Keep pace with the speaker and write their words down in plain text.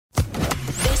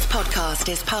podcast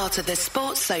is part of the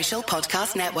Sports Social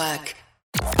Podcast Network.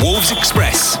 Wolves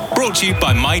Express, brought to you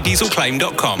by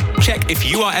mydieselclaim.com. Check if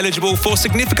you are eligible for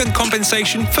significant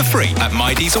compensation for free at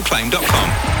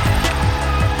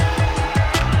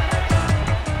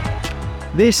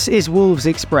mydieselclaim.com. This is Wolves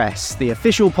Express, the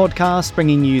official podcast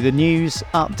bringing you the news,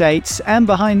 updates and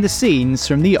behind the scenes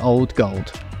from the old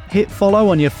gold. Hit follow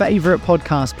on your favourite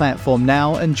podcast platform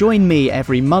now and join me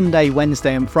every Monday,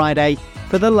 Wednesday and Friday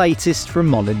for the latest from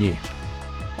Molineux.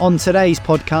 On today's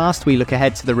podcast, we look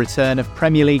ahead to the return of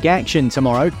Premier League action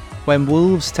tomorrow when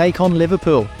Wolves take on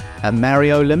Liverpool, and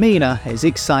Mario Lemina is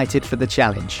excited for the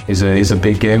challenge. It's a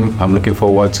big game. I'm looking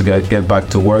forward to get back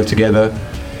to work together.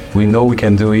 We know we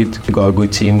can do it. We've got a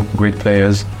good team, great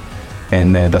players,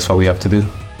 and that's what we have to do.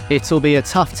 It'll be a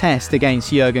tough test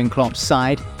against Jurgen Klopp's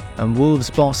side, and Wolves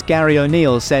boss Gary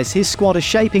O'Neill says his squad is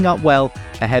shaping up well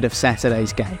ahead of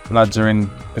Saturday's game. Lads are in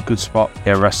a good spot.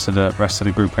 Yeah, rest of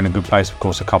the group are in a good place. Of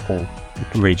course, a couple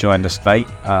rejoined us today.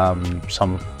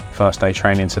 Some first day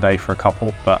training today for a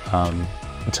couple, but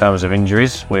in terms of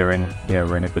injuries, we're in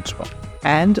a good spot.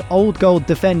 And old gold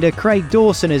defender Craig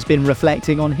Dawson has been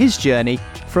reflecting on his journey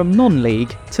from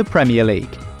non-league to Premier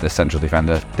League. The central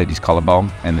defender did his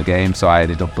collarbone in the game, so I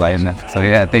ended up playing it. So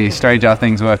yeah, it's strange how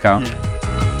things work out.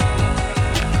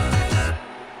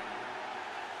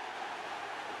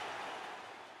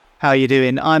 How are you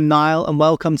doing? I'm Niall and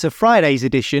welcome to Friday's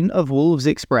edition of Wolves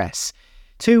Express.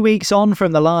 2 weeks on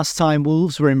from the last time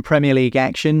Wolves were in Premier League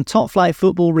action, top flight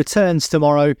football returns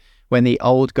tomorrow when the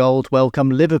old gold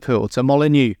welcome Liverpool to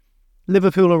Molineux.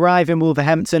 Liverpool arrive in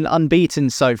Wolverhampton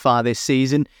unbeaten so far this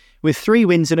season, with 3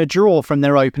 wins and a draw from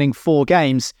their opening 4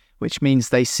 games, which means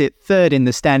they sit third in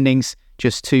the standings,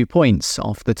 just 2 points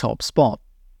off the top spot.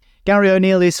 Gary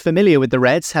O'Neill is familiar with the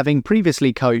Reds, having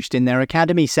previously coached in their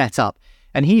academy setup,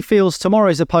 and he feels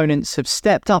tomorrow's opponents have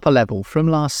stepped up a level from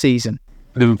last season.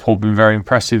 Liverpool have been very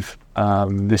impressive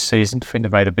this season. I think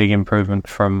they've made a big improvement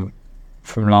from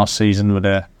last season with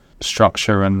their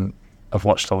structure, and I've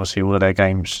watched obviously all of their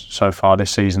games so far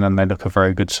this season, and they look a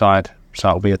very good side.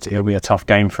 So it'll be a tough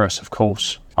game for us, of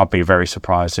course. I'd be very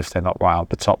surprised if they're not right up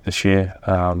the top this year.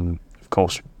 Of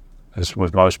course, as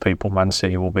with most people, Man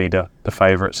City will be the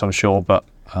favourites, I'm sure. But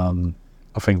I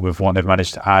think with what they've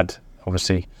managed to add,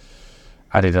 obviously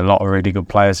added a lot of really good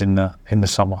players in the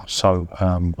summer. So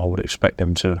I would expect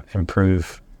them to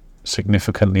improve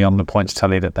significantly on the points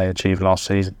tally that they achieved last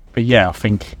season. But yeah, I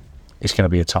think it's going to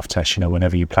be a tough test.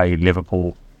 Whenever you play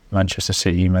Liverpool, Manchester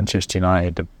City, Manchester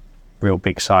United, the real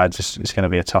big sides, it's going to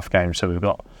be a tough game. So we've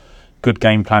got good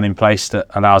game plan in place that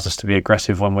allows us to be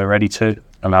aggressive when we're ready to,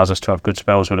 allows us to have good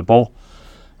spells with the ball.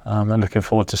 And looking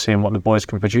forward to seeing what the boys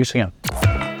can produce again.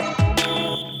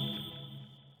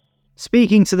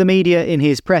 Speaking to the media in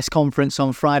his press conference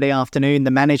on Friday afternoon, the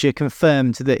manager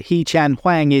confirmed that Hee-Chan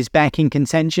Hwang is back in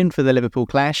contention for the Liverpool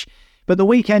clash, but the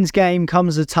weekend's game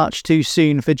comes a touch too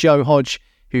soon for Joe Hodge,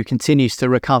 who continues to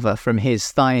recover from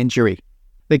his thigh injury.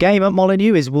 The game at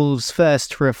Molineux is Wolves'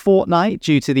 first for a fortnight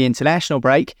due to the international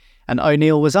break, and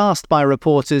O'Neill was asked by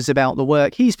reporters about the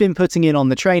work he's been putting in on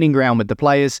the training ground with the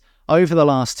players over the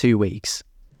last 2 weeks.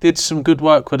 Did some good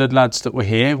work with the lads that were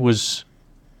here. Was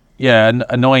not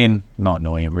annoying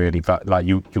really, but like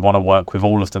you want to work with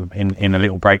all of them in a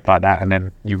little break like that, and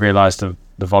then you realise the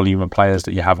volume of players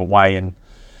that you have away, and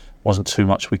wasn't too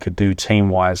much we could do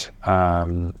team-wise.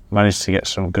 Managed to get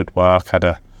some good work. Had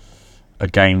a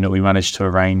game that we managed to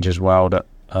arrange as well that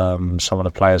some of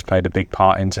the players played a big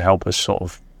part in to help us sort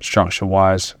of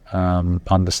structure-wise,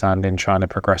 understanding, trying to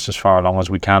progress as far along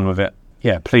as we can with it.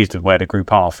 Yeah, pleased with where the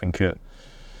group are. I think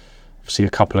see a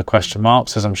couple of question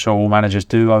marks, as I'm sure all managers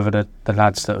do, over the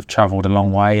lads that have travelled a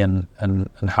long way and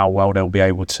how well they'll be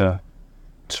able to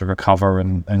recover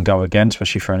and go again,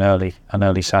 especially for an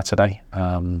early Saturday.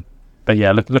 But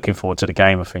yeah, looking forward to the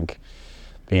game. I think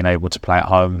being able to play at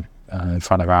home in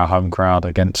front of our home crowd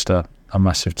against a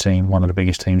massive team, one of the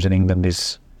biggest teams in England,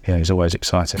 is always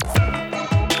exciting.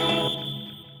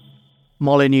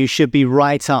 Molineux should be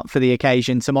right up for the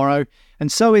occasion tomorrow,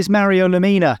 and so is Mario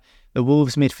Lemina. The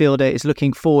Wolves midfielder is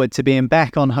looking forward to being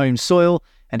back on home soil,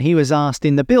 and he was asked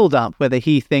in the build-up whether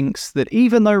he thinks that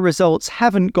even though results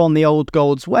haven't gone the old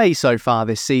gold's way so far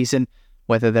this season,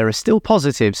 whether there are still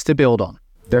positives to build on.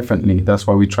 Definitely, that's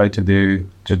what we try to do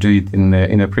it in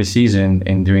the pre-season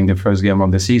and during the first game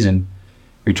of the season.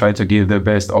 We try to give the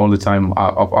best all the time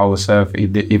of ourselves,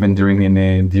 even during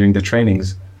the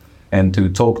trainings, and to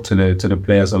talk to the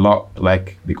players a lot,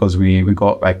 like, because we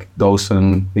got like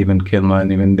Dawson, even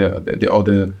Kilman, even the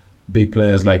other big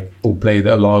players like who played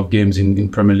a lot of games in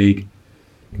Premier League.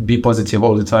 Be positive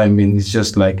all the time, and it's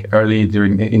just like early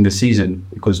in the season,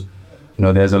 because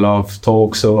there's a lot of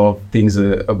talks, a lot of things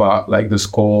about like the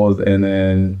scores and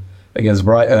then against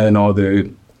Brighton or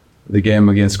the game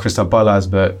against Crystal Palace,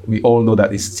 but we all know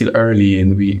that it's still early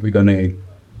and we're going to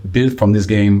build from this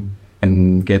game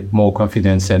and get more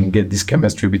confidence and get this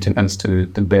chemistry between us to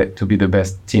be the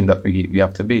best team that we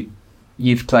have to be.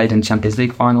 You've played in Champions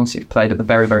League finals, you've played at the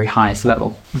very, very highest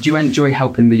level. Do you enjoy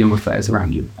helping the younger players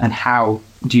around you? And how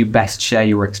do you best share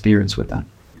your experience with them?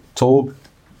 Talk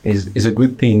is a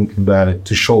good thing, but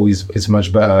to show is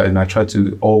much better. And I try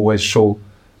to always show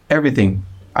everything.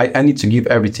 I need to give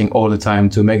everything all the time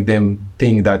to make them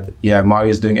think that, yeah, Mario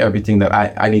is doing everything, that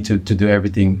I need to do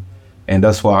everything. And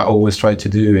that's what I always try to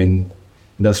do. And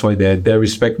that's why they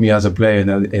respect me as a player.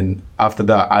 And after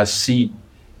that, I see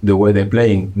the way they're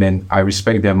playing, then I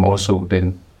respect them also.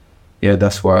 Then, yeah,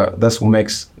 that's what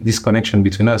makes this connection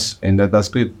between us. And that's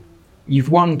good. You've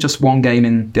won just one game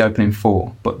in the opening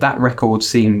 4, but that record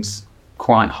seems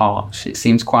quite harsh. It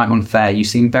seems quite unfair. You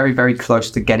seem very, very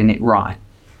close to getting it right.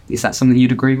 Is that something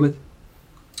you'd agree with?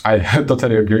 I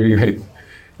totally agree with.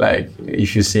 Like,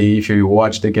 if you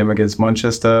watch the game against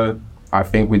Manchester, I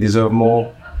think we deserve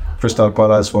more. Crystal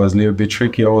Palace was a little bit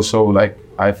tricky also. Like,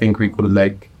 I think we could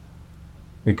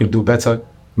do better,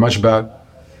 much better.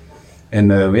 And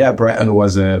Brighton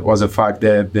was a fact.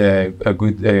 They're a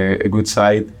good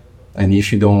side. And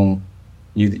if you don't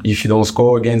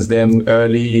score against them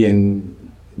early,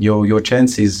 and your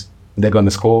chances, they're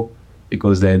gonna score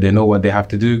because they know what they have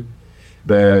to do.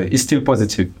 But it's still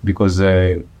positive because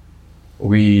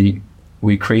we're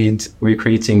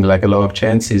creating like a lot of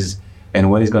chances.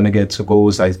 And when it's gonna get to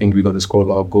goals, I think we're gonna score a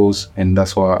lot of goals, and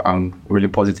that's why I'm really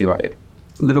positive about it.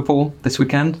 Liverpool this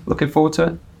weekend. Looking forward to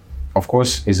it. Of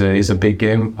course, it's a big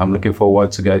game. I'm looking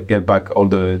forward to get back all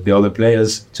the other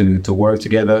players to work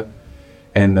together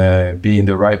and be in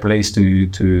the right place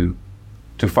to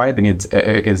fight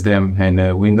against them.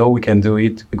 And we know we can do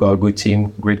it. We got a good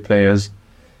team, great players,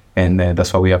 and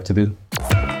that's what we have to do.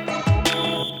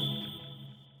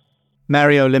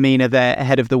 Mario Lemina there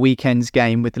ahead of the weekend's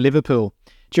game with Liverpool.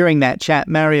 During that chat,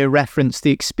 Mario referenced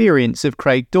the experience of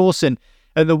Craig Dawson,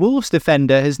 and the Wolves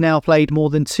defender has now played more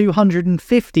than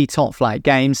 250 top-flight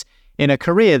games in a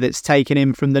career that's taken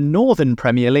him from the Northern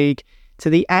Premier League to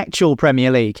the actual Premier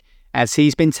League, as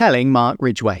he's been telling Mark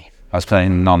Ridgway. I was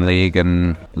playing non-league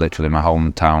and literally my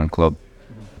hometown club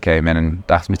came in and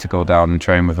asked me to go down and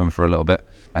train with them for a little bit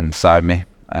and signed me.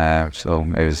 So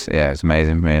it was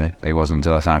amazing, really. It wasn't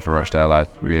until I signed for Rochdale I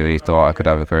really thought I could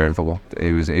have a career in football.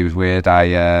 It was weird.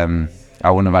 I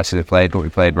wouldn't have actually played, but we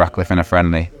played Ratcliffe in a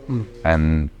friendly,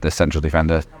 and the central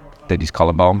defender did his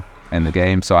collarbone in the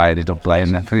game, so I ended up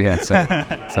playing them.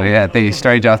 The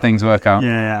strange how things work out.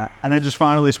 Yeah. And then just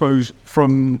finally, I suppose,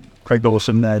 from Craig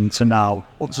Dawson then to now,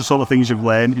 what's the sort of things you've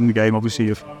learned in the game? Obviously,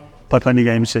 you've played plenty of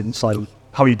games since. Like,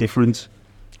 how are you different?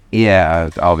 Yeah,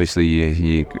 obviously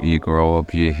you grow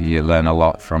up, you learn a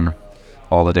lot from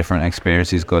all the different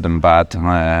experiences, good and bad.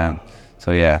 Totally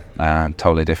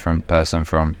different person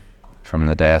from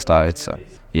the day I started. So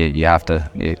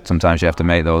sometimes you have to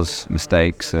make those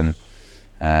mistakes and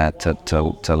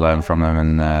to learn from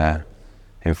them. And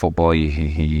in football,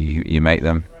 you make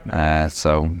them.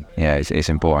 It's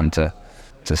important to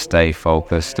stay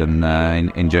focused and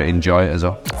enjoy it as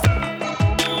well.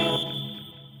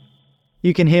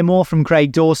 You can hear more from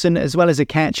Craig Dawson, as well as a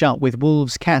catch-up with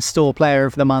Wolves Castore Player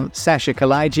of the Month Sasha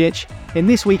Kalajic in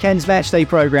this weekend's Matchday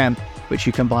programme, which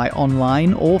you can buy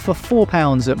online or for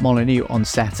 £4 at Molineux on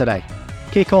Saturday.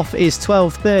 Kick-off is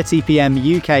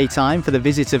 12:30pm UK time for the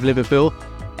visit of Liverpool.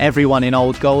 Everyone in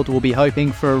Old Gold will be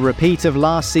hoping for a repeat of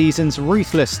last season's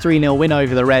ruthless 3-0 win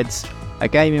over the Reds, a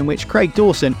game in which Craig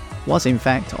Dawson was in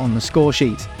fact on the score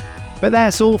sheet. But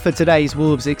that's all for today's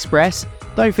Wolves Express.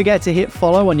 Don't forget to hit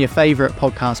follow on your favourite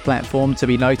podcast platform to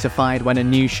be notified when a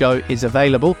new show is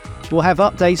available. We'll have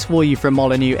updates for you from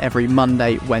Molineux every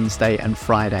Monday, Wednesday and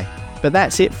Friday. But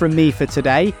that's it from me for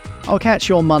today. I'll catch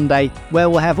you on Monday, where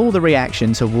we'll have all the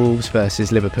reaction to Wolves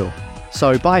versus Liverpool.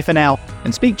 So bye for now,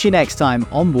 and speak to you next time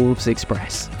on Wolves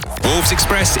Express. Wolves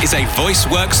Express is a Voice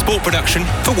Works sport production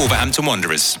for Wolverhampton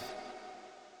Wanderers.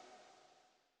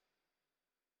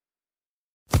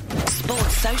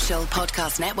 Sports Social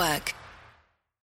Podcast Network.